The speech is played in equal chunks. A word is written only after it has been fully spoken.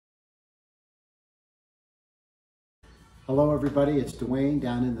Hello everybody, it's Dwayne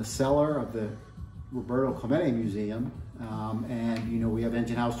down in the cellar of the Roberto Clemente Museum. And you know, we have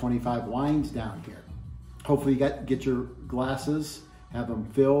Engine House 25 wines down here. Hopefully you get your glasses, have them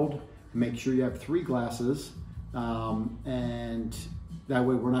filled, make sure you have 3 glasses, and that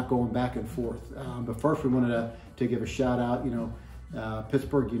way we're not going back and forth. But first we wanted to give a shout out, you know,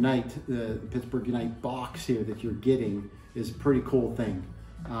 Pittsburgh Unite, the Pittsburgh Unite box here that you're getting is a pretty cool thing.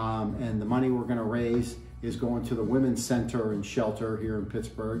 And the money we're gonna raise is going to the Women's Center and Shelter here in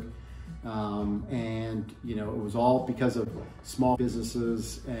Pittsburgh. And you know, it was all because of small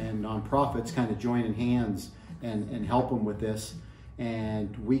businesses and nonprofits kind of joining hands and helping with this.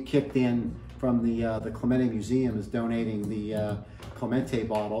 And we kicked in from the Clemente Museum is donating the Clemente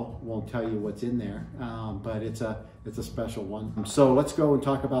bottle. Won't tell you what's in there, but it's a special one. So let's go and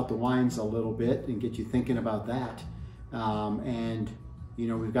talk about the wines a little bit and get you thinking about that. And you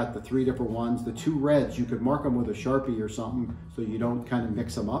know, we've got the 3 different ones. The 2 reds, you could mark them with a Sharpie or something so you don't kind of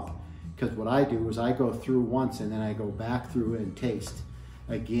mix them up. Because what I do is I go through once and then I go back through and taste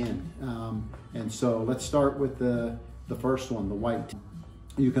again. And so let's start with the first one, the white.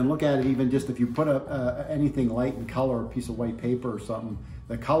 You can look at it even just if you put anything light in color, a piece of white paper or something.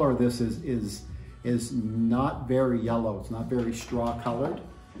 The color of this is not very yellow. It's not very straw colored.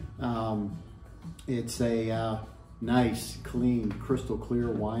 It's a nice, clean, crystal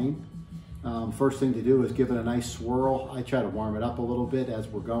clear wine. First thing to do is give it a nice swirl. I try to warm it up a little bit as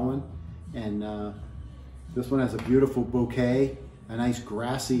we're going. And this one has a beautiful bouquet, a nice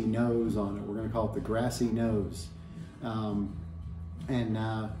grassy nose on it. We're gonna call it the grassy nose.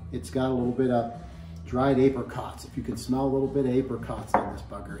 It's got a little bit of dried apricots. If you can smell a little bit of apricots on this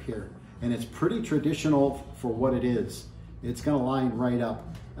bugger here. And it's pretty traditional for what it is. It's gonna line right up.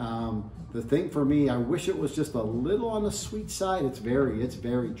 The thing for me, I wish it was just a little on the sweet side. It's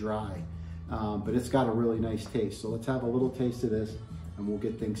very dry, but it's got a really nice taste. So let's have a little taste of this and we'll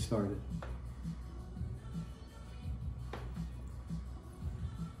get things started.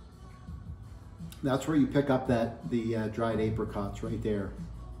 That's where you pick up the dried apricots right there.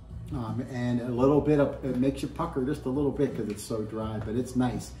 And a little bit of, it makes you pucker just a little bit because it's so dry, but it's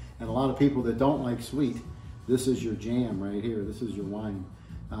nice. And a lot of people that don't like sweet, this is your jam right here. This is your wine.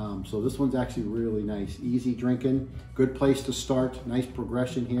 So this one's actually really nice, easy drinking, good place to start, nice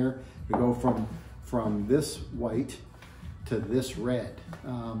progression here. We go from this white to this red.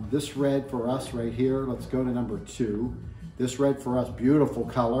 This red for us right here, let's go to number 2. This red for us, beautiful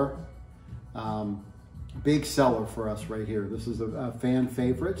color. Big seller for us right here. This is a fan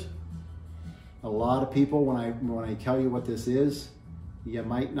favorite. A lot of people, when I tell you what this is, you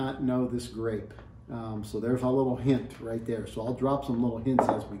might not know this grape. So there's a little hint right there. So I'll drop some little hints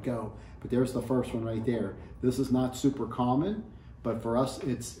as we go, but there's the first one right there. This is not super common, but for us,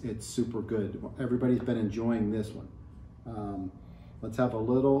 it's super good. Everybody's been enjoying this one. Let's have a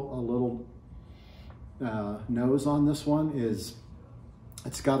little nose on this one.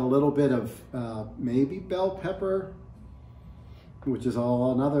 It's got a little bit of maybe bell pepper, which is there's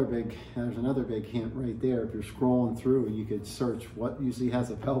another big hint right there. If you're scrolling through, you could search what usually has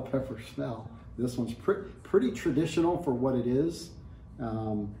a bell pepper smell. This one's pretty traditional for what it is.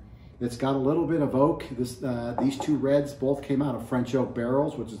 It's got a little bit of oak. These 2 reds both came out of French oak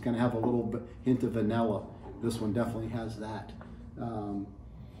barrels, which is going to have a little hint of vanilla. This one definitely has that.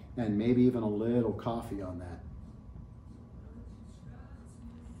 And maybe even a little coffee on that.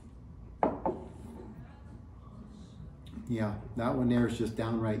 Yeah, that one there is just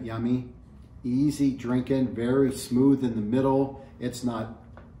downright yummy. Easy drinking, very smooth in the middle.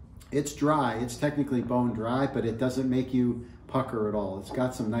 It's dry, it's technically bone dry, but it doesn't make you pucker at all. It's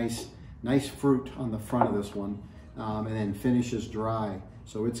got some nice fruit on the front of this one, and then finishes dry.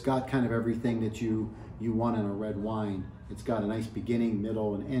 So it's got kind of everything that you want in a red wine. It's got a nice beginning,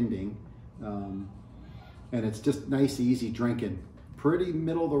 middle, and ending. And it's just nice, easy drinking. Pretty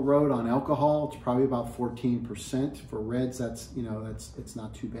middle of the road on alcohol. It's probably about 14%. For reds, it's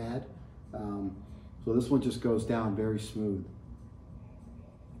not too bad. So this one just goes down very smooth.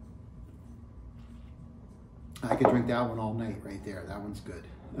 I could drink that one all night right there. That one's good.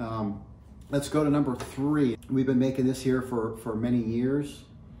 Let's go to number 3. We've been making this here for many years.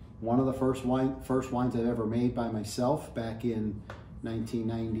 One of the first wines I've ever made by myself back in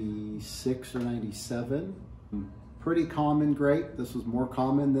 1996 or 97. Pretty common grape. This was more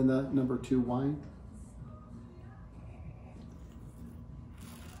common than the number 2 wine.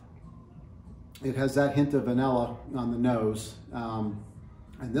 It has that hint of vanilla on the nose. And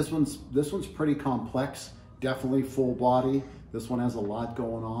this one's pretty complex. Definitely full body. This one has a lot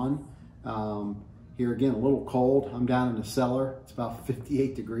going on. Here again, a little cold. I'm down in the cellar. It's about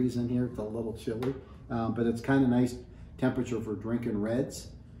 58 degrees in here. It's a little chilly, but it's kind of nice temperature for drinking reds.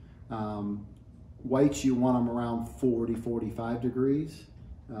 Whites, you want them around 40, 45 degrees.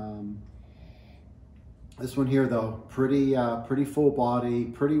 This one here though, pretty full body,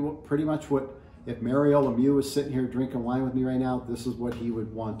 pretty much what, if Mario Lemieux was sitting here drinking wine with me right now, this is what he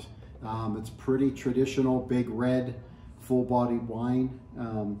would want. It's pretty traditional, big red, full bodied wine.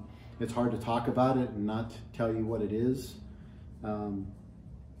 It's hard to talk about it and not tell you what it is.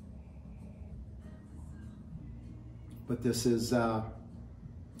 But this is,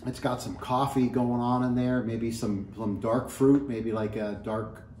 it's got some coffee going on in there, maybe some dark fruit, maybe like a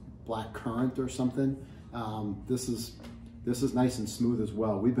dark black currant or something. This is nice and smooth as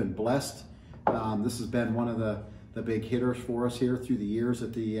well. We've been blessed. This has been one of the big hitters for us here through the years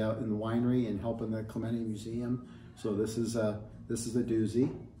at the in the winery and helping the Clemente Museum. So this is a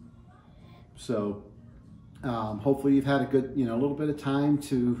doozy. So hopefully you've had a good, a little bit of time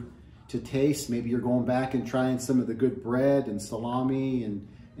to taste. Maybe you're going back and trying some of the good bread and salami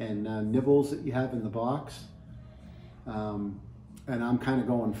and nibbles that you have in the box. And I'm kind of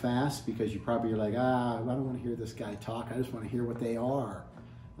going fast because you probably are like, I don't want to hear this guy talk. I just want to hear what they are.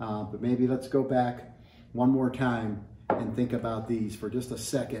 But maybe let's go back one more time and think about these for just a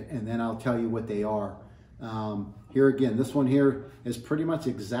second, and then I'll tell you what they are. Here again, this one here is pretty much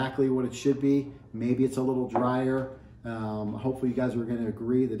exactly what it should be. Maybe it's a little drier. Hopefully you guys are going to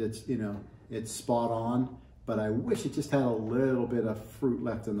agree that it's spot on, but I wish it just had a little bit of fruit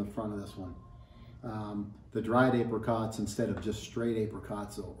left in the front of this one. The dried apricots instead of just straight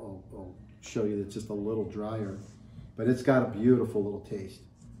apricots will show you that it's just a little drier, but it's got a beautiful little taste.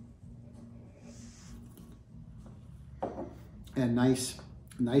 And nice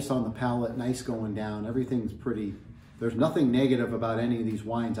on the palate, nice going down. Everything's pretty, there's nothing negative about any of these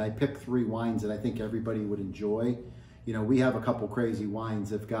wines. I picked 3 wines that I think everybody would enjoy. We have a couple crazy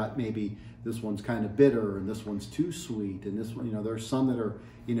wines that've got maybe this one's kind of bitter and this one's too sweet. And this one, there's some that are,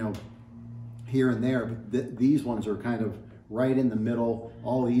 here and there, but these ones are kind of right in the middle,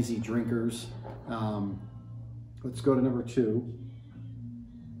 all easy drinkers. Let's go to number 2.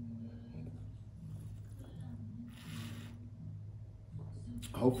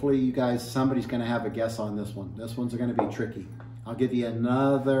 Hopefully you guys, somebody's gonna have a guess on this one. This one's gonna be tricky. I'll give you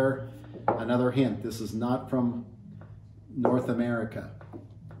another hint. This is not from North America.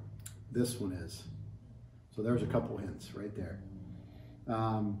 This one is. So there's a couple hints right there.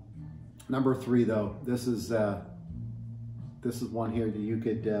 Number 3 though, this is one here that you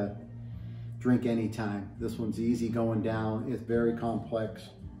could drink anytime. This one's easy going down. It's very complex.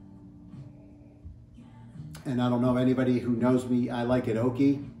 And I don't know anybody who knows me, I like it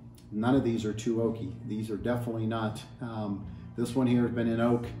oaky. None of these are too oaky. These are definitely not. This one here has been in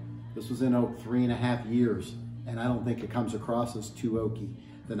oak. This was in oak 3.5 years, and I don't think it comes across as too oaky.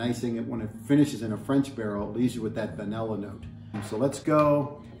 The nice thing, when it finishes in a French barrel, it leaves you with that vanilla note. So let's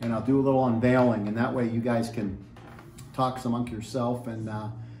go, and I'll do a little unveiling, and that way you guys can talk among yourself and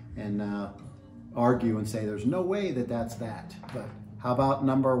argue and say, there's no way that that's that. But how about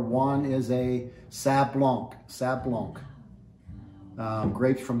number 1 is a Sauv Blanc. Sauv Blanc.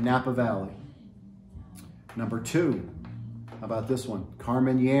 Grapes from Napa Valley. Number 2, how about this one?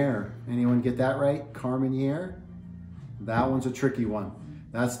 Carmenere. Anyone get that right? Carmenere? That one's a tricky one.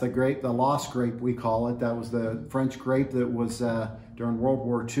 That's the grape, the lost grape we call it. That was the French grape that was during World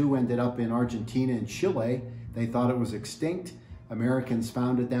War II, ended up in Argentina and Chile. They thought it was extinct. Americans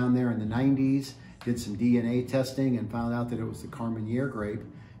found it down there in the 90s, did some DNA testing and found out that it was the Carmenere grape,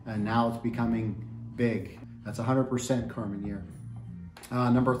 and now it's becoming big. That's 100% Carmenere.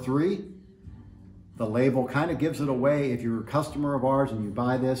 Number 3, the label kind of gives it away. If you're a customer of ours and you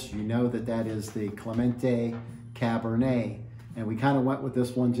buy this, you know that that is the Clemente Cabernet. And we kind of went with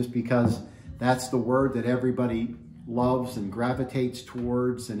this one just because that's the word that everybody loves and gravitates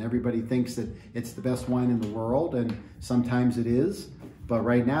towards, and everybody thinks that it's the best wine in the world, and sometimes it is. But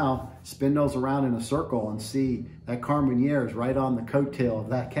right now, spin those around in a circle and see that Carmenere is right on the coattail of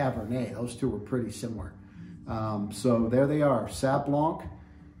that Cabernet. Those two are pretty similar. So there they are, Sauv Blanc,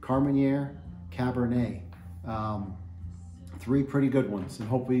 Carmenere, Cabernet. 3 pretty good ones, and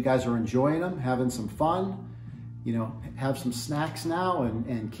hopefully you guys are enjoying them, having some fun. Have some snacks now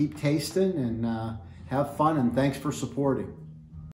and keep tasting and have fun, and thanks for supporting.